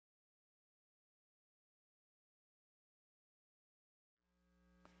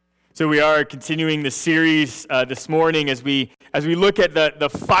So we are continuing the series this morning as we look at the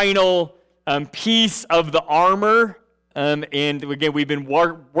final piece of the armor. And again, we've been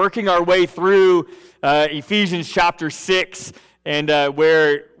working our way through Ephesians chapter 6, and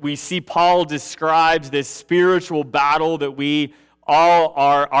where we see Paul describes this spiritual battle that we all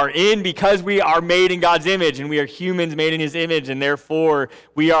are in because we are made in God's image, and we are humans made in his image, and therefore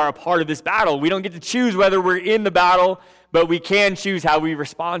we are a part of this battle. We don't get to choose whether we're in the battle, but we can choose how we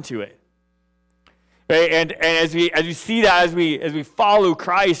respond to it. Right? And as we see that, as we follow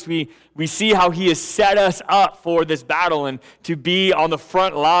Christ, we see how he has set us up for this battle and to be on the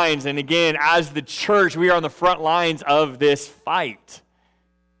front lines. And again, as the church, we are on the front lines of this fight.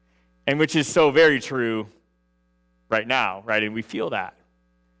 And which is so very true right now, right? And we feel that.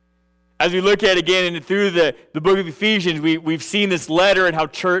 As we look at again and through the book of Ephesians, we've seen this letter and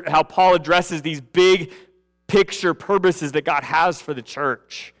how Paul addresses these big picture purposes that God has for the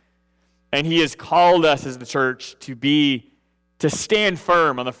church. And he has called us as the church to stand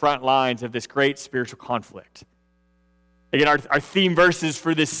firm on the front lines of this great spiritual conflict. Again, our theme verses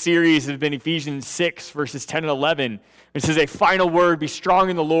for this series have been Ephesians 6, verses 10 and 11. It says, "A final word, be strong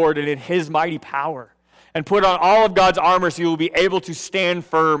in the Lord and in his mighty power, and put on all of God's armor so you will be able to stand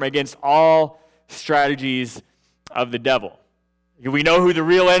firm against all strategies of the devil." We know who the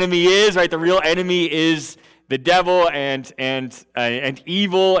real enemy is, right? The real enemy is the devil and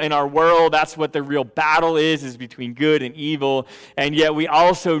evil in our world. That's what the real battle is between good and evil. And yet we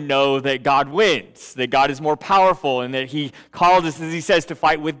also know that God wins, that God is more powerful, and that he calls us, as he says, to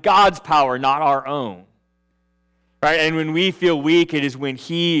fight with God's power, not our own. Right? And when we feel weak, it is when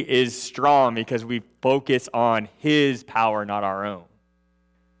he is strong because we focus on his power, not our own.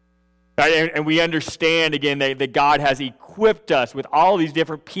 Right? And we understand, again, that God has equipped us with all these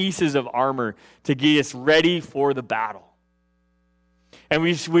different pieces of armor to get us ready for the battle. And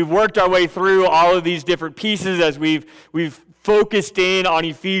we've worked our way through all of these different pieces as we've focused in on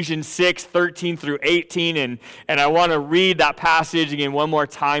Ephesians 6, 13 through 18. And I want to read that passage again one more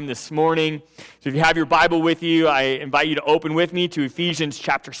time this morning. So if you have your Bible with you, I invite you to open with me to Ephesians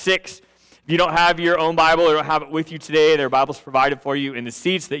chapter 6. If you don't have your own Bible or don't have it with you today, there are Bibles provided for you in the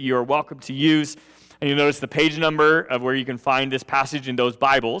seats that you are welcome to use. And you'll notice the page number of where you can find this passage in those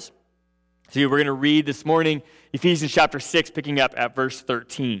Bibles. So we're going to read this morning Ephesians chapter 6, picking up at verse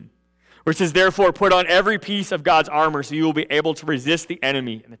 13, where it says, "Therefore put on every piece of God's armor so you will be able to resist the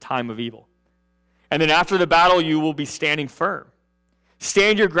enemy in the time of evil. And then after the battle you will be standing firm.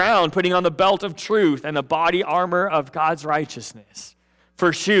 Stand your ground, putting on the belt of truth and the body armor of God's righteousness.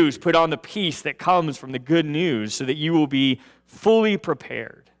 For shoes, put on the peace that comes from the good news so that you will be fully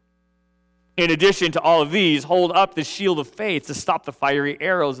prepared. In addition to all of these, hold up the shield of faith to stop the fiery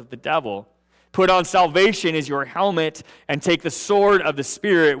arrows of the devil. Put on salvation as your helmet and take the sword of the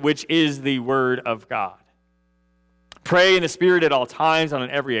Spirit, which is the word of God. Pray in the Spirit at all times and on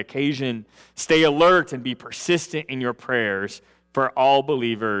every occasion. Stay alert and be persistent in your prayers for all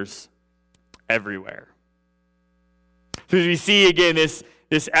believers everywhere." So as we see again this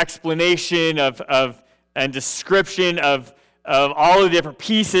explanation of and description of all the different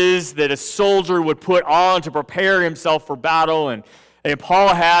pieces that a soldier would put on to prepare himself for battle, and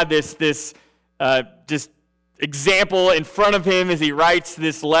Paul had this just example in front of him as he writes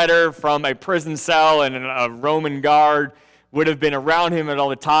this letter from a prison cell, and a Roman guard would have been around him at all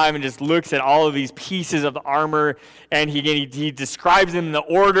the time, and just looks at all of these pieces of the armor, and he describes them in the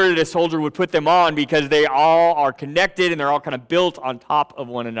order that a soldier would put them on because they all are connected and they're all kind of built on top of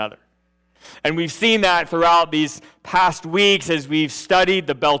one another. And we've seen that throughout these past weeks as we've studied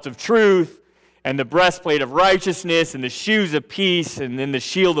the belt of truth and the breastplate of righteousness and the shoes of peace and then the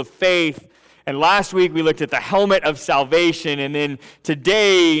shield of faith. And last week we looked at the helmet of salvation, and then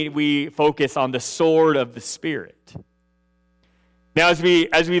today we focus on the sword of the Spirit. Now, as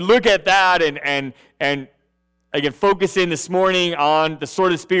we look at that and again focus in this morning on the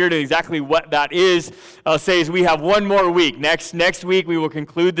sword of the Spirit and exactly what that is, I'll say is we have one more week. Next week we will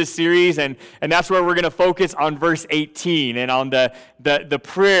conclude this series, and that's where we're going to focus on verse 18 and on the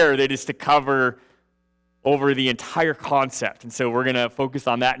prayer that is to cover over the entire concept. And so we're going to focus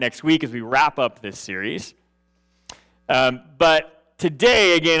on that next week as we wrap up this series. But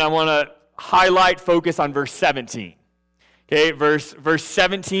today, again, I want to focus on verse 17. Okay, verse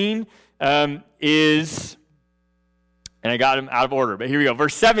 17 is, and I got them out of order, but here we go.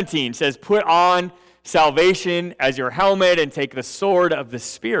 Verse 17 says, "Put on salvation as your helmet and take the sword of the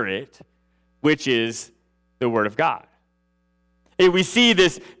Spirit, which is the word of God." We see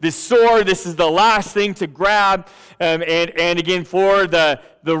this sword. This is the last thing to grab. And again, for the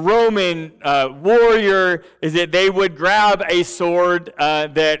Roman warrior, is that they would grab a sword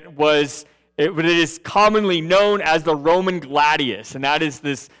that is commonly known as the Roman gladius. And that is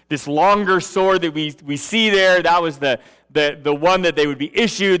this longer sword that we see there. That was the one that they would be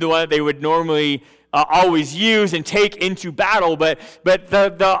issued, the one that they would normally always use and take into battle, but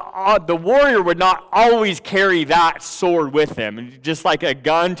the warrior would not always carry that sword with them. And just like a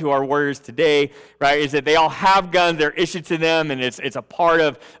gun to our warriors today, right, is that they all have guns, they're issued to them, and it's a part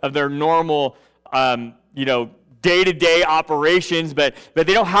of their normal, day-to-day operations, but they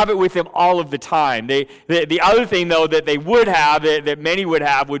don't have it with them all of the time. The other thing, though, that they would have, that many would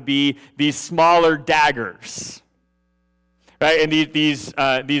have, would be these smaller daggers, right? And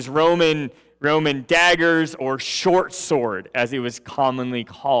these Roman daggers, or short sword, as it was commonly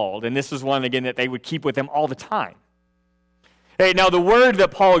called. And this was one, again, that they would keep with them all the time. Hey, now, the word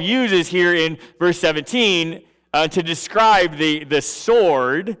that Paul uses here in verse 17 to describe the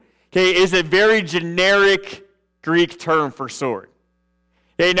sword, okay, is a very generic Greek term for sword.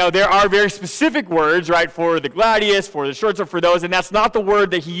 Okay, now, there are very specific words, right, for the gladius, for the short sword, for those, and that's not the word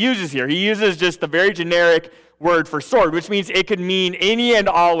that he uses here. He uses just the very generic word for sword, which means it could mean any and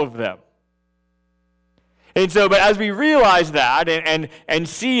all of them. And so, but as we realize that and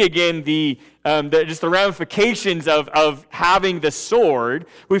see again just the ramifications of having the sword,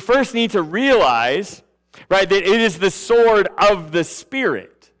 we first need to realize, right, that it is the sword of the Spirit.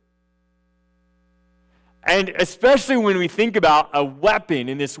 And especially when we think about a weapon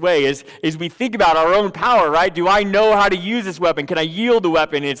in this way, is we think about our own power, right? Do I know how to use this weapon? Can I yield the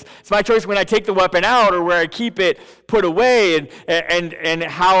weapon? It's my choice when I take the weapon out or where I keep it put away, and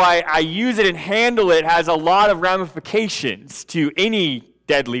how I use it and handle it has a lot of ramifications to any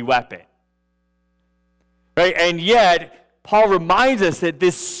deadly weapon, right? And yet, Paul reminds us that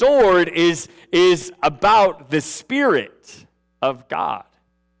this sword is about the Spirit of God,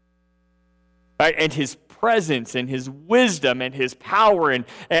 right? And His presence and His wisdom and His power and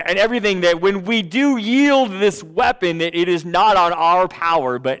everything, that when we do yield this weapon, that it is not on our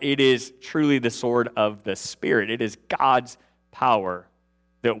power, but it is truly the sword of the Spirit. It is God's power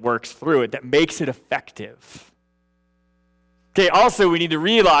that works through it, that makes it effective. Okay, also we need to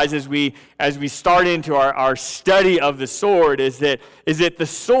realize as we start into our study of the sword is that the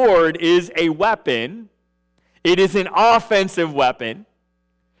sword is a weapon. It is an offensive weapon.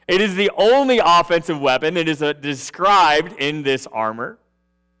 It is the only offensive weapon that is described in this armor.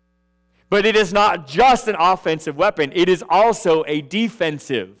 But it is not just an offensive weapon. It is also a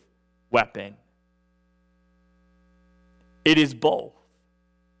defensive weapon. It is both.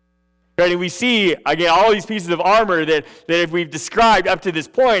 Right? And we see, again, all these pieces of armor that we've described up to this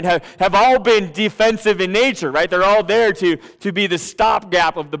point have all been defensive in nature, right? They're all there to be the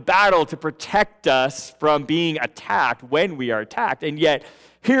stopgap of the battle, to protect us from being attacked when we are attacked. And yet,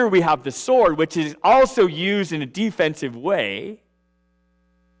 here we have the sword, which is also used in a defensive way,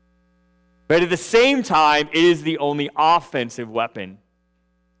 but at the same time, it is the only offensive weapon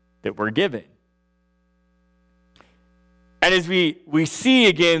that we're given. And as we see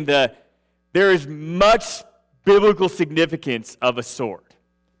again, there is much biblical significance of a sword.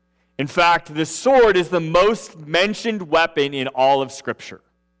 In fact, the sword is the most mentioned weapon in all of Scripture.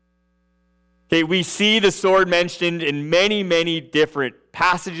 Okay, we see the sword mentioned in many, many different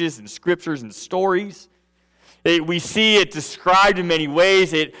passages and scriptures and stories. We see it described in many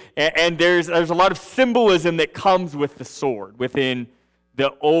ways, and there's a lot of symbolism that comes with the sword within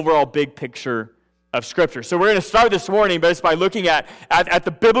the overall big picture of Scripture. So we're going to start this morning just by looking at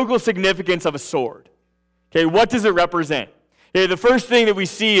the biblical significance of a sword. Okay, what does it represent? Okay, the first thing that we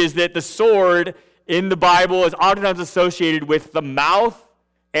see is that the sword in the Bible is oftentimes associated with the mouth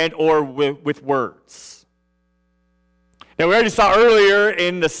and or with words. Now, we already saw earlier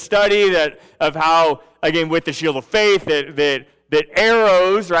in the study of how, again, with the shield of faith, that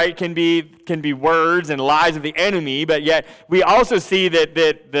arrows, right, can be words and lies of the enemy, but yet we also see that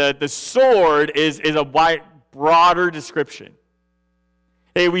the sword is a wide, broader description.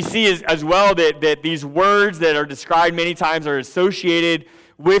 And we see as well that these words that are described many times are associated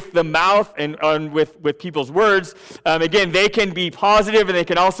with the mouth and with people's words. Again, they can be positive and they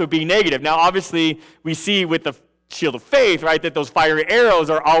can also be negative. Now, obviously, we see with the shield of faith, right, that those fiery arrows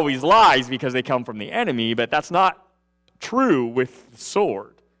are always lies because they come from the enemy, but that's not true with the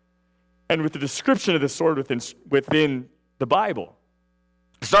sword and with the description of the sword within the Bible.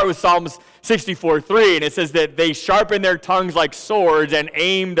 Start with Psalms 64:3, and it says that they sharpen their tongues like swords and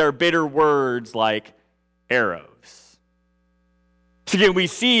aim their bitter words like arrows. So again, we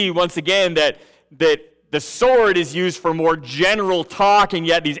see once again that the sword is used for more general talk, and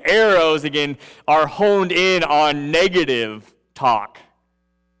yet these arrows, again, are honed in on negative talk.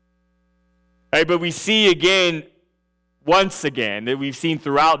 Right? But we see again, once again, that we've seen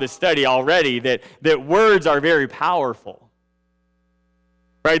throughout this study already, that words are very powerful.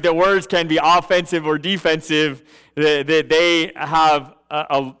 Right? That words can be offensive or defensive, that they have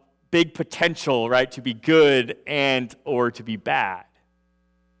a big potential, right, to be good and or to be bad.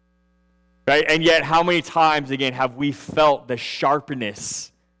 Right? And yet, how many times, again, have we felt the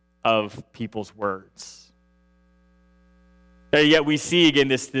sharpness of people's words? And yet we see, again,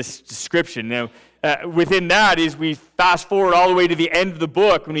 this description. Now, within that is we fast forward all the way to the end of the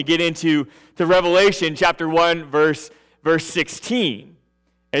book when we get into Revelation chapter 1, verse 16.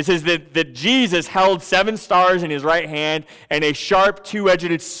 It says that Jesus held 7 stars in his right hand, and a sharp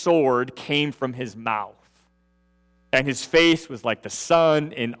two-edged sword came from his mouth. And his face was like the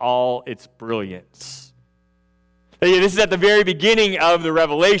sun in all its brilliance. This is at the very beginning of the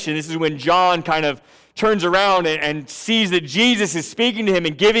Revelation. This is when John kind of turns around and sees that Jesus is speaking to him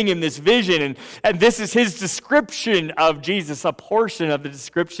and giving him this vision. And this is his description of Jesus, a portion of the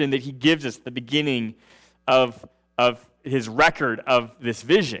description that he gives us at the beginning of his record of this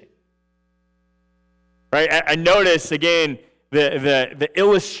vision. Right? And notice, again, the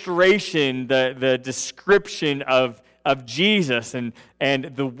illustration, the description of Jesus and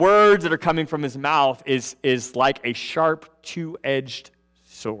the words that are coming from his mouth is like a sharp two-edged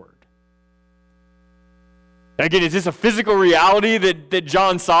sword. Again, is this a physical reality that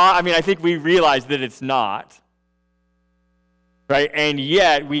John saw? I mean, I think we realize that it's not. Right? And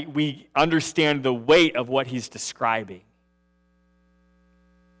yet, we understand the weight of what he's describing.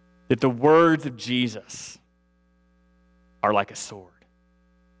 That the words of Jesus are like a sword.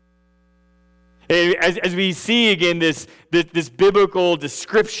 As we see again this biblical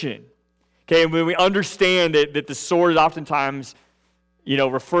description, okay, when we understand that the sword is oftentimes,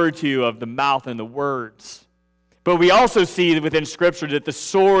 referred to of the mouth and the words, but we also see that within Scripture that the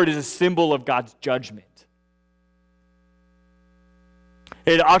sword is a symbol of God's judgment.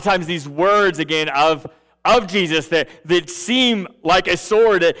 And oftentimes these words again of Jesus that seem like a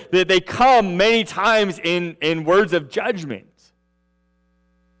sword, that they come many times in words of judgment.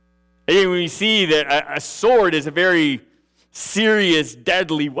 And we see that a sword is a very serious,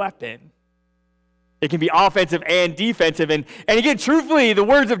 deadly weapon. It can be offensive and defensive. And again, truthfully, the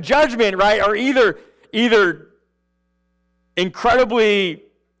words of judgment, right, are either incredibly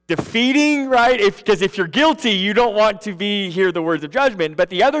defeating, right? Because if you're guilty, you don't want to hear the words of judgment. But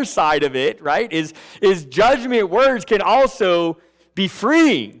the other side of it, right, is judgment words can also be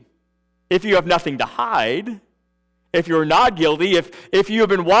freeing if you have nothing to hide. If you're not guilty, if you have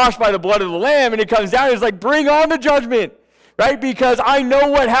been washed by the blood of the Lamb, and it comes down, it's like, bring on the judgment, right? Because I know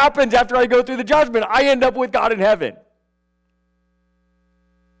what happens after I go through the judgment. I end up with God in heaven.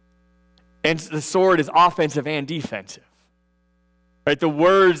 And the sword is offensive and defensive. Right? The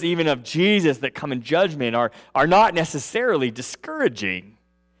words even of Jesus that come in judgment are not necessarily discouraging,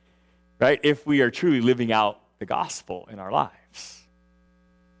 right? If we are truly living out the gospel in our lives.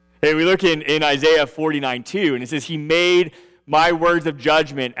 And we look in Isaiah 49:2, and it says, "He made my words of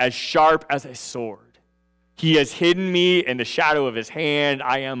judgment as sharp as a sword. He has hidden me in the shadow of his hand.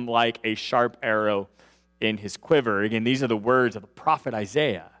 I am like a sharp arrow in his quiver." Again, these are the words of the prophet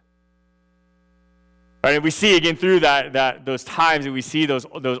Isaiah. Right, and we see again through those times that we see those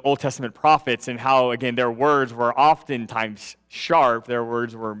Old Testament prophets and how, again, their words were oftentimes sharp. Their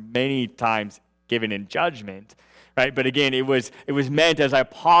words were many times given in judgment. Right? But again, it was meant as a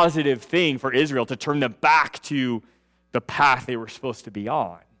positive thing for Israel to turn them back to the path they were supposed to be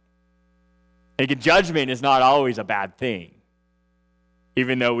on. And again, judgment is not always a bad thing,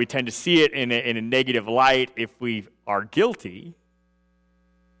 even though we tend to see it in a negative light if we are guilty.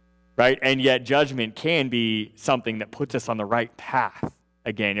 Right? And yet judgment can be something that puts us on the right path,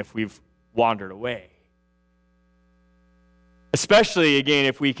 again, if we've wandered away. Especially, again,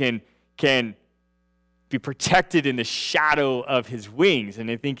 if we can be protected in the shadow of his wings.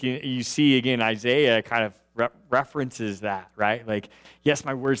 And I think you see, again, Isaiah kind of references that, right? Like, yes,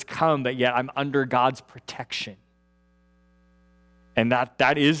 my words come, but yet I'm under God's protection. And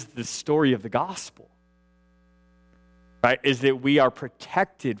that is the story of the gospel. Right, is that we are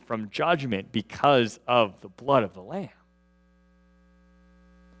protected from judgment because of the blood of the Lamb.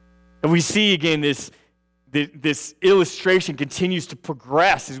 And we see, again, this illustration continues to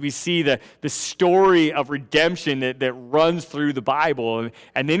progress as we see the story of redemption that runs through the Bible.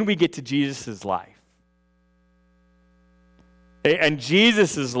 And then we get to Jesus' life. And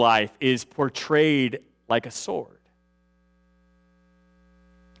Jesus' life is portrayed like a sword.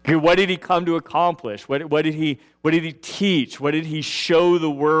 Okay, what did he come to accomplish? What did he teach? What did he show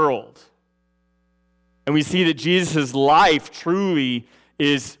the world? And we see that Jesus' life truly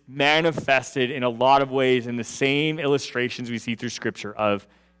is manifested in a lot of ways in the same illustrations we see through Scripture of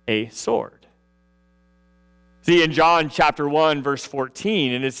a sword. See, in John chapter 1, verse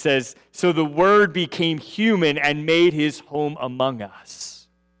 14, and it says, "So the Word became human and made his home among us.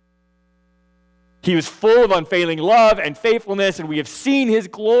 He was full of unfailing love and faithfulness, and we have seen his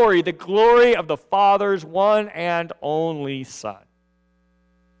glory, the glory of the Father's one and only Son."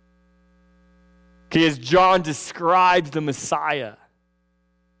 Okay, as John describes the Messiah,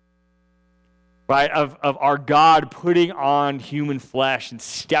 right, of our God putting on human flesh and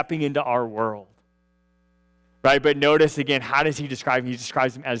stepping into our world. Right, but notice again, how does he describe him? He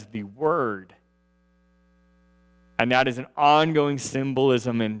describes him as the Word. And that is an ongoing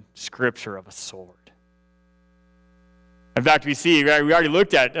symbolism in Scripture of a sword. In fact, we see, right, we already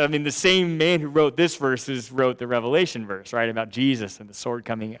looked at, the same man who wrote this verse wrote the Revelation verse, right, about Jesus and the sword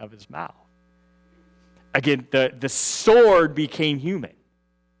coming out of his mouth. Again, the sword became human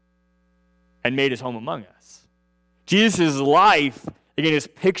and made his home among us. Jesus' life, again, is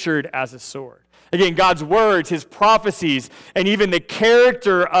pictured as a sword. Again, God's words, his prophecies, and even the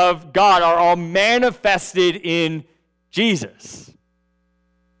character of God are all manifested in Jesus.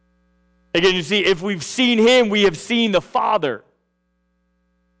 Again, you see, if we've seen him, we have seen the Father.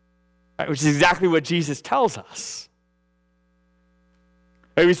 Right, which is exactly what Jesus tells us.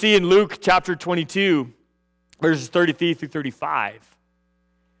 Right, we see in Luke chapter 22, verses 33 through 35.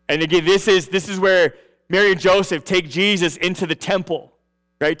 And again, this is where Mary and Joseph take Jesus into the temple,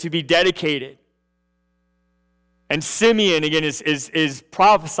 right, to be dedicated. And Simeon, again, is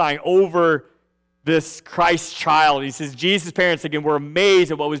prophesying over this Christ child. He says, Jesus' parents, again, were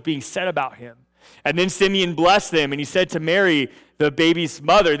amazed at what was being said about him. And then Simeon blessed them, and he said to Mary, the baby's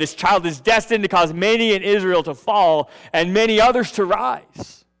mother, "This child is destined to cause many in Israel to fall and many others to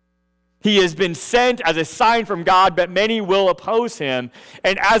rise. He has been sent as a sign from God, but many will oppose him.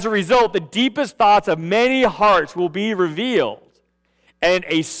 And as a result, the deepest thoughts of many hearts will be revealed, and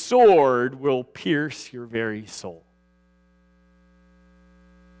a sword will pierce your very soul."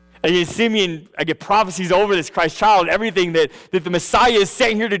 Again, Simeon, prophecies over this Christ child, everything that the Messiah is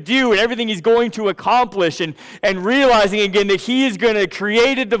sent here to do, and everything he's going to accomplish, and realizing again that he is going to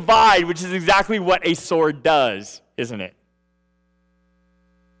create a divide, which is exactly what a sword does, isn't it?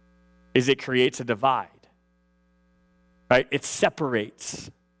 Is it creates a divide, right? It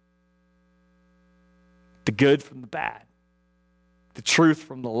separates the good from the bad, the truth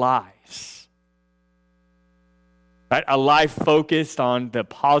from the lies, right? A life focused on the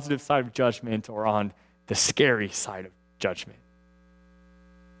positive side of judgment or on the scary side of judgment.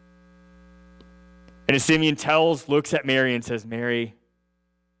 And as Simeon looks at Mary and says, "Mary,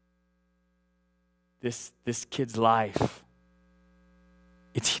 this kid's life,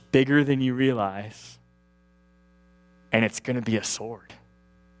 it's bigger than you realize, and it's going to be a sword.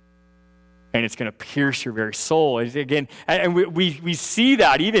 And it's going to pierce your very soul." And we see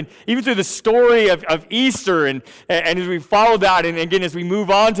that even through the story of Easter, and as we follow that, and again, as we move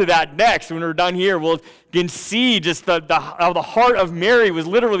on to that next, when we're done here, we'll again see just how the heart of Mary was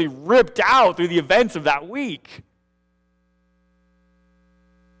literally ripped out through the events of that week.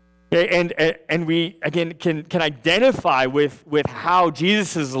 And we, again, can identify with how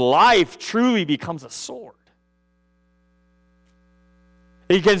Jesus' life truly becomes a sword.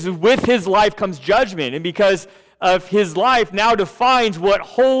 Because with his life comes judgment, and because of his life now defines what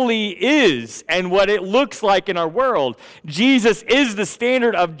holy is and what it looks like in our world. Jesus is the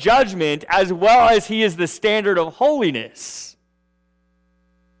standard of judgment as well as he is the standard of holiness.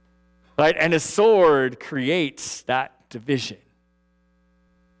 Right? And a sword creates that division.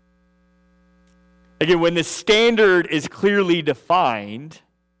 Again, when the standard is clearly defined,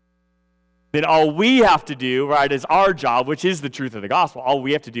 then all we have to do, right, is our job, which is the truth of the gospel. All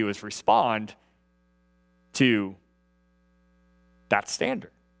we have to do is respond to that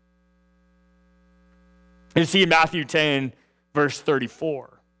standard. And you see in Matthew 10, verse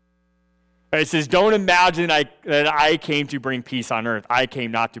 34, it says, "Don't imagine that I came to bring peace on earth. I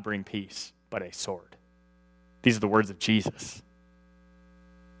came not to bring peace, but a sword." These are the words of Jesus.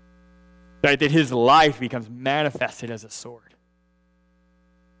 Right, that his life becomes manifested as a sword.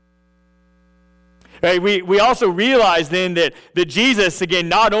 Right, we also realize then that Jesus, again,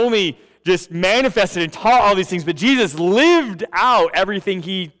 not only just manifested and taught all these things, but Jesus lived out everything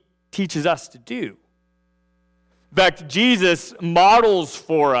he teaches us to do. In fact, Jesus models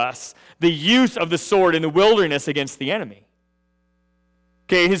for us the use of the sword in the wilderness against the enemy.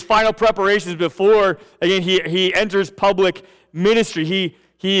 Okay, his final preparations before, again, he enters public ministry.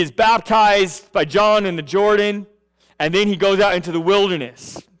 he is baptized by John in the Jordan, and then he goes out into the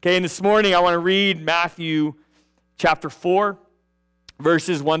wilderness. Okay, and this morning I want to read Matthew chapter 4,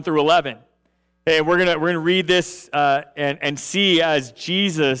 verses 1 through 11. Okay, we're gonna read this and see as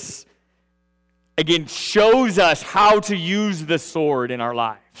Jesus, again, shows us how to use the sword in our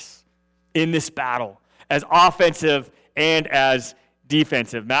lives in this battle, as offensive and as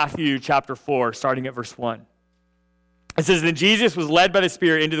defensive. Matthew chapter 4, starting at verse 1. It says, "Then Jesus was led by the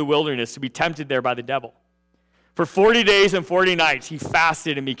Spirit into the wilderness to be tempted there by the devil. For 40 days and 40 nights he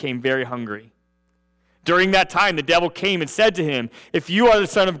fasted and became very hungry. During that time the devil came and said to him, 'If you are the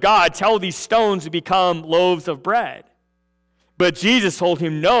Son of God, tell these stones to become loaves of bread.' But Jesus told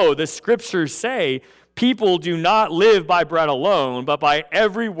him, 'No, the scriptures say, people do not live by bread alone, but by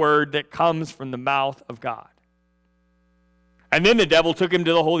every word that comes from the mouth of God.' And then the devil took him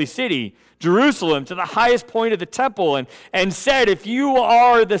to the holy city, Jerusalem, to the highest point of the temple, and said, 'If you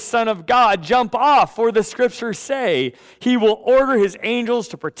are the Son of God, jump off, for the scriptures say, he will order his angels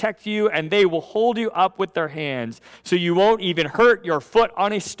to protect you, and they will hold you up with their hands, so you won't even hurt your foot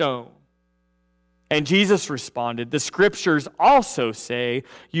on a stone.' And Jesus responded, 'The scriptures also say,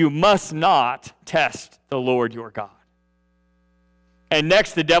 you must not test the Lord your God.' And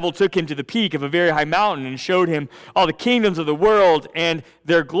next the devil took him to the peak of a very high mountain and showed him all the kingdoms of the world and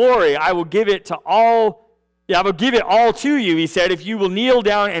their glory. 'I will give it all to you,' he said, 'if you will kneel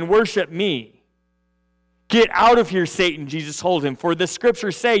down and worship me.' 'Get out of here, Satan,' Jesus told him, 'for the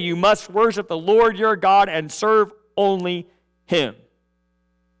scriptures say you must worship the Lord your God and serve only him.'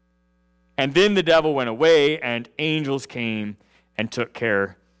 And then the devil went away, and angels came and took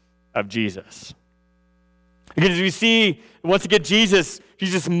care of Jesus." Because we see, once again, Jesus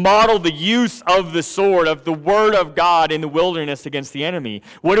modeled the use of the sword, of the word of God in the wilderness against the enemy.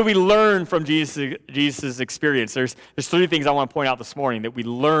 What do we learn from Jesus' experience? There's three things I want to point out this morning that we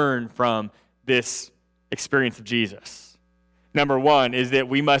learn from this experience of Jesus. Number one is that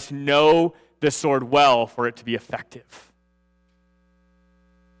we must know the sword well for it to be effective.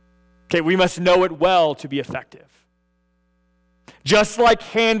 Okay, we must know it well to be effective. Just like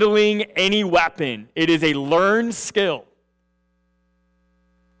handling any weapon, it is a learned skill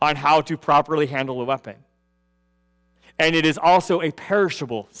on how to properly handle a weapon. And it is also a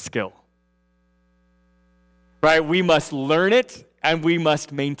perishable skill. Right? We must learn it and we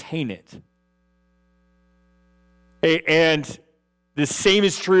must maintain it. And the same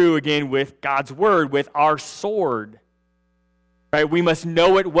is true again with God's word, with our sword. Right? We must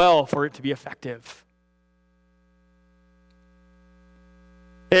know it well for it to be effective.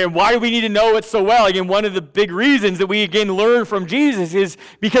 And why do we need to know it so well? Again, one of the big reasons that we again learn from Jesus is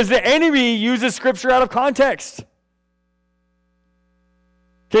because the enemy uses Scripture out of context.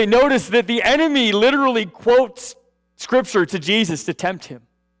 Okay, notice that the enemy literally quotes Scripture to Jesus to tempt him.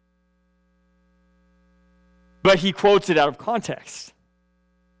 But he quotes it out of context.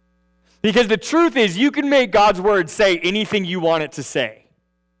 Because the truth is, you can make God's word say anything you want it to say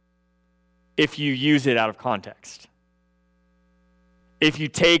if you use it out of context. If you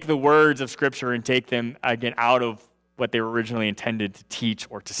take the words of Scripture and take them, again, out of what they were originally intended to teach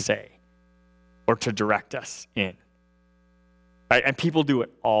or to say or to direct us in. Right? And people do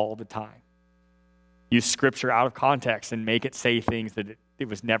it all the time. Use Scripture out of context and make it say things that it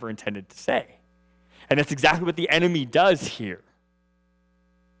was never intended to say. And that's exactly what the enemy does here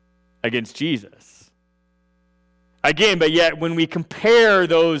against Jesus. Again, but yet when we compare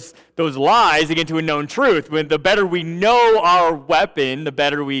those lies again to a known truth, when the better we know our weapon, the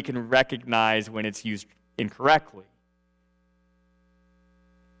better we can recognize when it's used incorrectly.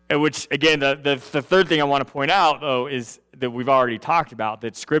 And which, again, the third thing I want to point out, though, is that we've already talked about,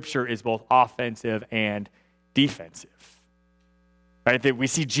 that Scripture is both offensive and defensive. Right? That we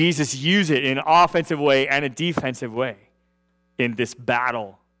see Jesus use it in an offensive way and a defensive way in this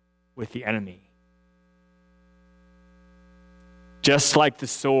battle with the enemy. Just like the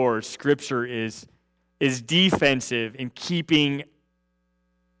sword, Scripture is defensive in keeping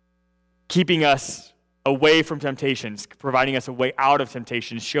us away from temptations, providing us a way out of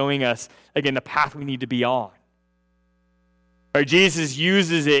temptations, showing us, again, the path we need to be on. Right, Jesus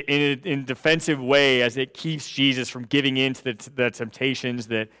uses it in a defensive way as it keeps Jesus from giving in to the temptations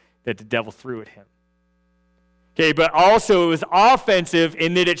that the devil threw at him. Okay, but also it was offensive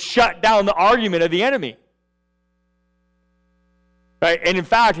in that it shut down the argument of the enemy. Right? And in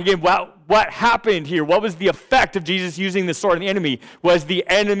fact, again, what happened here? What was the effect of Jesus using the sword on the enemy? Was the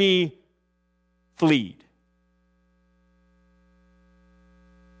enemy fleed.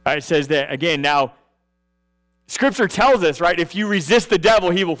 Right? It says that, again, now, Scripture tells us, right, if you resist the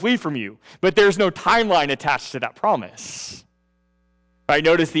devil, he will flee from you. But there's no timeline attached to that promise. Right?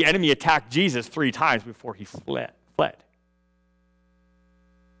 Notice the enemy attacked Jesus 3 times before he fled. Right?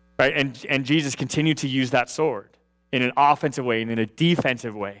 And Jesus continued to use that sword in an offensive way and in a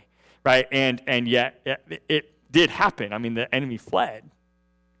defensive way. Right? And yet it did happen. I mean, the enemy fled.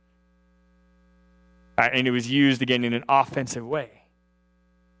 Right? And it was used again in an offensive way.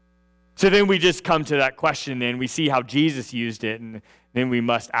 So then we just come to that question, and we see how Jesus used it, and then we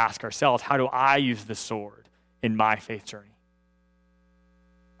must ask ourselves, how do I use the sword in my faith journey?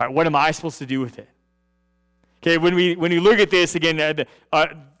 All right, what am I supposed to do with it? Okay, when we look at this again,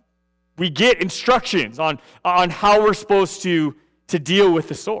 we get instructions on how we're supposed to deal with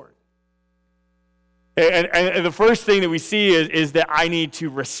the sword. And the first thing that we see is that I need to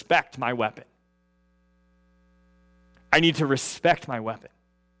respect my weapon. I need to respect my weapon.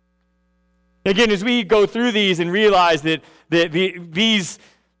 Again, as we go through these and realize that these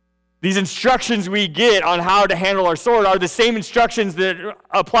instructions we get on how to handle our sword are the same instructions that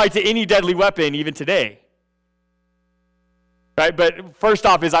apply to any deadly weapon even today. Right? But first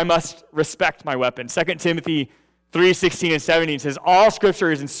off is I must respect my weapon. 2 Timothy 3:16 and 17 says, all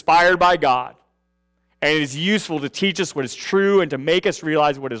Scripture is inspired by God, and it is useful to teach us what is true and to make us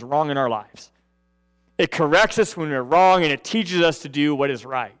realize what is wrong in our lives. It corrects us when we're wrong, and it teaches us to do what is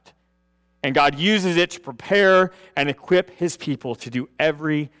right. And God uses it to prepare and equip his people to do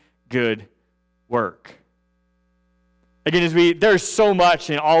every good work. Again, there's so much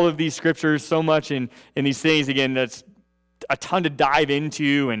in all of these scriptures, so much in these things, again, that's a ton to dive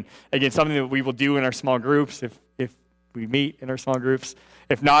into, and again, something that we will do in our small groups if we meet in our small groups.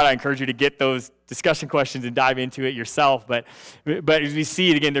 If not, I encourage you to get those discussion questions and dive into it yourself. But as we see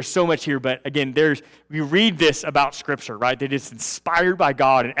it, again, there's so much here. But again, we read this about Scripture, right? That it's inspired by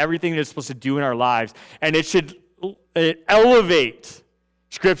God and everything that it's supposed to do in our lives. And it elevate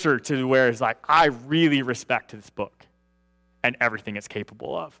Scripture to where it's like, I really respect this book and everything it's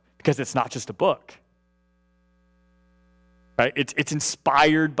capable of. Because it's not just a book. Right? It's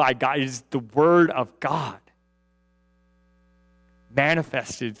inspired by God. It is the Word of God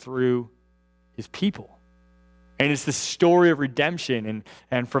manifested through his people. And it's the story of redemption.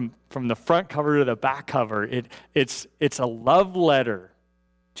 And from the front cover to the back cover, it's a love letter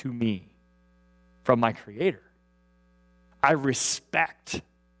to me from my Creator. I respect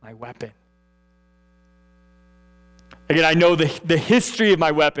my weapon. Again, I know the history of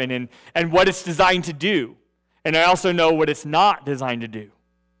my weapon and what it's designed to do. And I also know what it's not designed to do.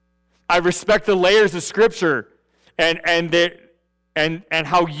 I respect the layers of Scripture and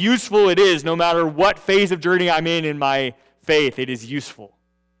how useful it is, no matter what phase of journey I'm in my faith, it is useful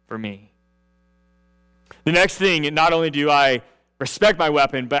for me. The next thing, not only do I respect my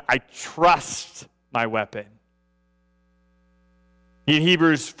weapon, but I trust my weapon. In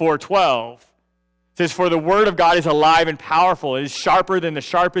Hebrews 4:12, it says, for the word of God is alive and powerful. It is sharper than the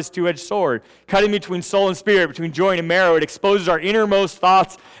sharpest two-edged sword, cutting between soul and spirit, between joint and marrow. It exposes our innermost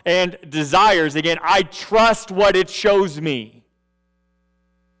thoughts and desires. Again, I trust what it shows me.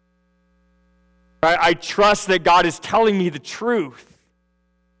 Right? I trust that God is telling me the truth.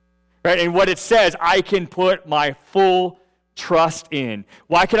 Right? And what it says, I can put my full trust in.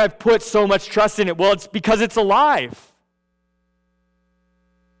 Why can I put so much trust in it? Well, it's because it's alive.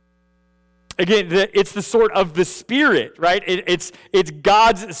 Again, it's the sword of the Spirit, right? It's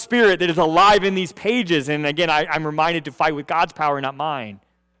God's Spirit that is alive in these pages. And again, I'm reminded to fight with God's power, not mine.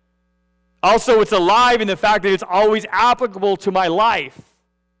 Also, it's alive in the fact that it's always applicable to my life.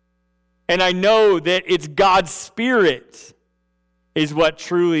 And I know that it's God's Spirit is what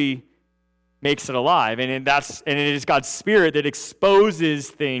truly makes it alive. And it is God's Spirit that exposes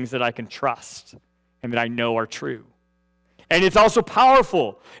things that I can trust and that I know are true. And it's also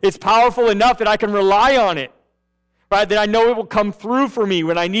powerful. It's powerful enough that I can rely on it, right? That I know it will come through for me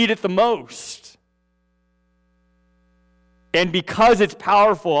when I need it the most. And because it's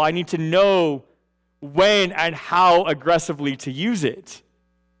powerful, I need to know when and how aggressively to use it.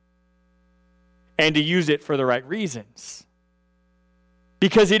 And to use it for the right reasons.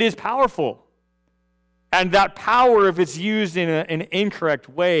 Because it is powerful. And that power, if it's used in an incorrect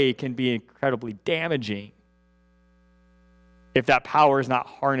way, can be incredibly damaging. If that power is not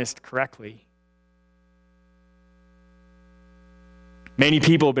harnessed correctly. Many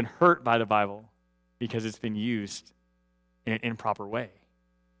people have been hurt by the Bible because it's been used in an improper way.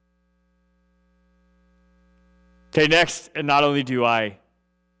 Okay, next, not only do I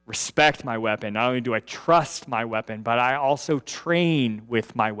respect my weapon, not only do I trust my weapon, but I also train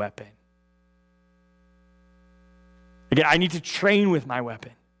with my weapon. Again, I need to train with my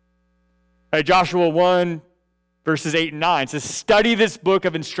weapon. Right, Joshua 1, verses 8 and 9 says, study this book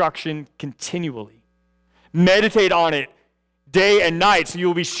of instruction continually. Meditate on it day and night, so you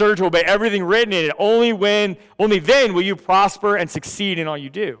will be sure to obey everything written in it. Only then will you prosper and succeed in all you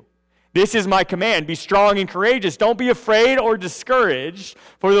do. This is my command. Be strong and courageous. Don't be afraid or discouraged,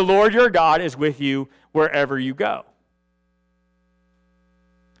 for the Lord your God is with you wherever you go.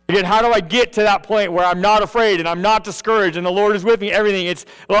 Again, how do I get to that point where I'm not afraid and I'm not discouraged and the Lord is with me, everything?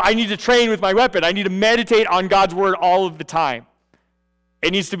 I need to train with my weapon. I need to meditate on God's word all of the time.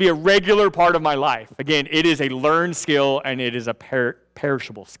 It needs to be a regular part of my life. Again, it is a learned skill and it is a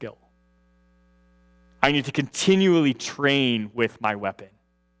perishable skill. I need to continually train with my weapon.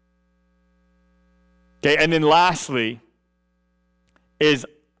 Okay, and then lastly is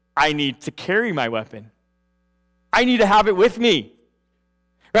I need to carry my weapon. I need to have it with me.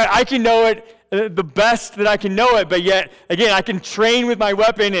 Right? I can know it the best that I can know it, but yet, again, I can train with my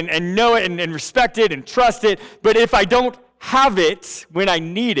weapon and know it and respect it and trust it, but if I don't have it when I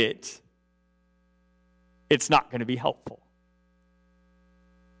need it, it's not going to be helpful.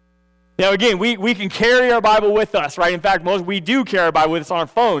 Now, again, we can carry our Bible with us, right? In fact, we do carry our Bible with us on our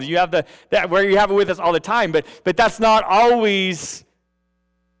phones. You have where you have it with us all the time, but that's not always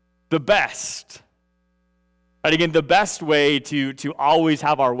the best. Right? Again, the best way to always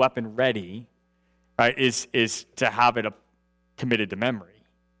have our weapon ready, right, is to have it committed to memory.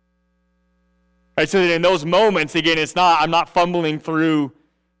 Right? So that in those moments, again, I'm not fumbling through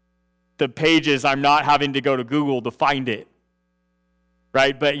the pages. I'm not having to go to Google to find it.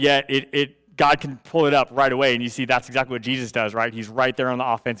 Right? But yet God can pull it up right away, and you see that's exactly what Jesus does, right? He's right there on the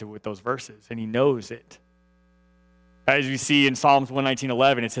offensive with those verses, and he knows it. As you see in Psalms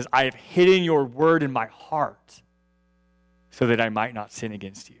 119:11, it says, I have hidden your word in my heart so that I might not sin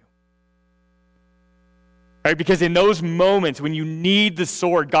against you. Right? Because in those moments when you need the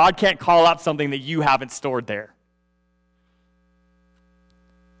sword, God can't call out something that you haven't stored there.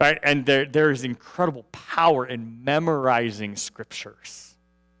 Right? And there is incredible power in memorizing scriptures.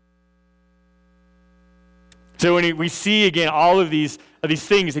 So when we see again all of these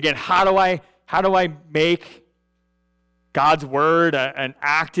things, again, how do I make God's word an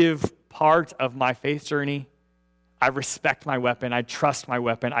active part of my faith journey? I respect my weapon, I trust my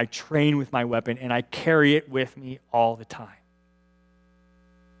weapon, I train with my weapon, and I carry it with me all the time.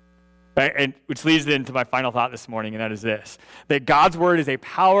 Right? And which leads into my final thought this morning, and that is this: that God's word is a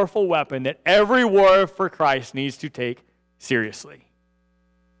powerful weapon that every warrior for Christ needs to take seriously.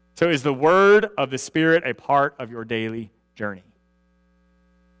 So is the word of the Spirit a part of your daily journey?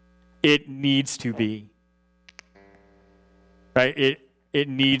 It needs to be. Right? It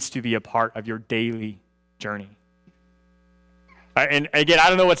needs to be a part of your daily journey. Right? And again, I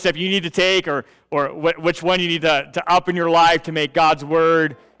don't know what step you need to take or which one you need to up in your life to make God's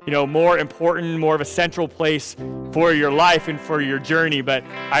word more important, more of a central place for your life and for your journey, but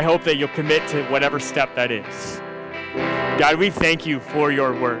I hope that you'll commit to whatever step that is. God, we thank you for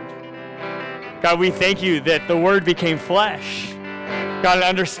your word. God, we thank you that the word became flesh. God, it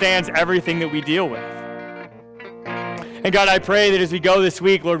understands everything that we deal with. And God, I pray that as we go this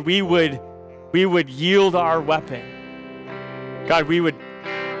week, Lord, we would yield our weapon. God, we would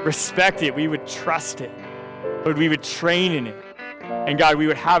respect it. We would trust it. Lord, we would train in it. And God, we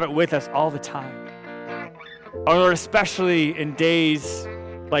would have it with us all the time. Oh, Lord, especially in days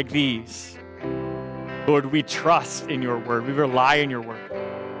like these. Lord, we trust in your word. We rely on your word.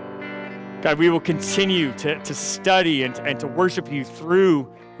 God, we will continue to study and to worship you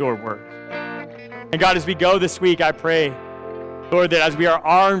through your word. And God, as we go this week, I pray, Lord, that as we are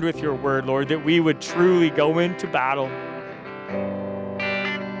armed with your word, Lord, that we would truly go into battle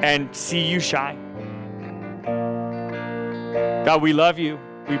and see you shine. God, we love you.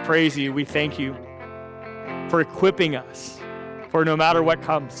 We praise you. We thank you for equipping us for no matter what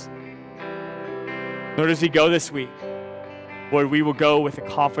comes. Lord, as we go this week, Lord, we will go with the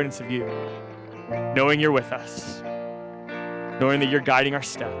confidence of you, knowing you're with us, knowing that you're guiding our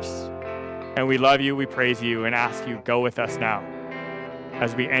steps. And we love you, we praise you, and ask you, go with us now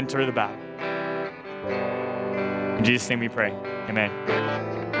as we enter the battle. In Jesus' name we pray. Amen.